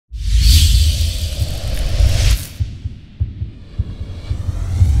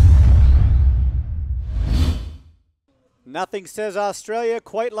Nothing says Australia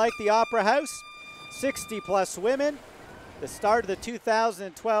quite like the Opera House. 60-plus women. The start of the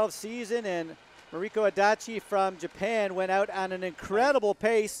 2012 season, and Mariko Adachi from Japan went out on an incredible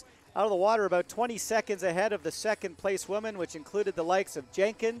pace out of the water, about 20 seconds ahead of the second place woman, which included the likes of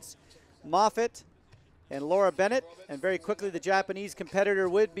Jenkins, Moffitt, and Laura Bennett. And very quickly the Japanese competitor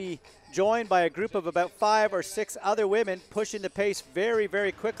would be joined by a group of about 5 or 6 other women, pushing the pace very,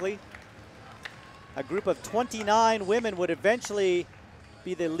 very quickly. A group of 29 women would eventually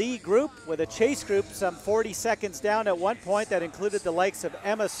be the lead group, with a chase group some 40 seconds down at one point that included the likes of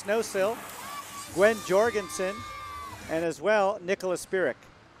Emma Snowsill, Gwen Jorgensen, and as well Nicola Spirik.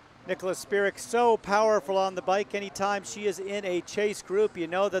 Nicola Spirik, so powerful on the bike. Anytime she is in a chase group, you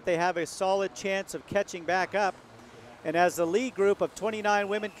know that they have a solid chance of catching back up. And as the lead group of 29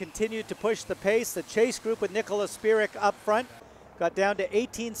 women continued to push the pace, the chase group with Nicola Spirik up front got down to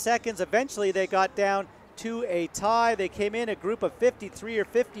 18 seconds. Eventually they got down to a tie. They came in a group of 53 or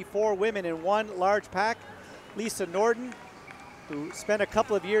 54 women in one large pack. Lisa Norden, who spent a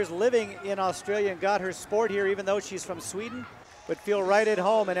couple of years living in Australia and got her sport here, even though she's from Sweden, would feel right at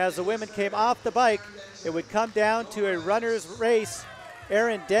home. And as the women came off the bike, it would come down to a runner's race.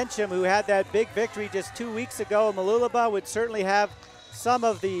 Erin Densham, who had that big victory just 2 weeks ago in Mooloolaba, would certainly have some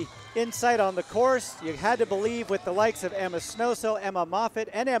of the insight on the course. You had to believe with the likes of Emma Snowsill, Emma Moffitt,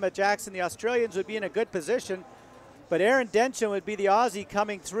 and Emma Jackson, the Australians would be in a good position. But Erin Densham would be the Aussie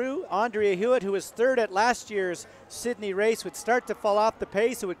coming through. Andrea Hewitt, who was third at last year's Sydney race, would start to fall off the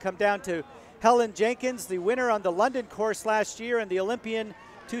pace. It would come down to Helen Jenkins, the winner on the London course last year, and the Olympian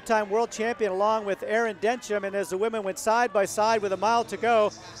two-time world champion, along with Erin Densham. And as the women went side by side with a mile to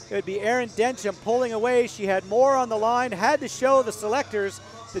go, it would be Erin Densham pulling away. She had more on the line, had to show the selectors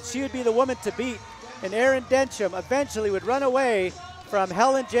that she would be the woman to beat. And Erin Densham eventually would run away from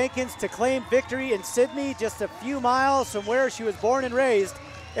Helen Jenkins to claim victory in Sydney, just a few miles from where she was born and raised.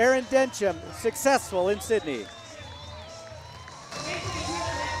 Erin Densham successful in Sydney.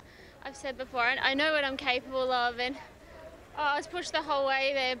 I've said before, I know what I'm capable of, and I was pushed the whole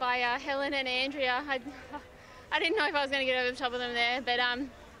way there by Helen and Andrea. I didn't know if I was going to get over the top of them there, but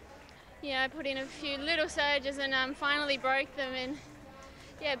I put in a few little surges and finally broke them. And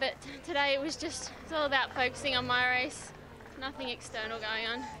yeah, but today it's all about focusing on my race, nothing external going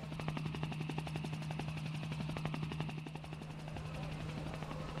on.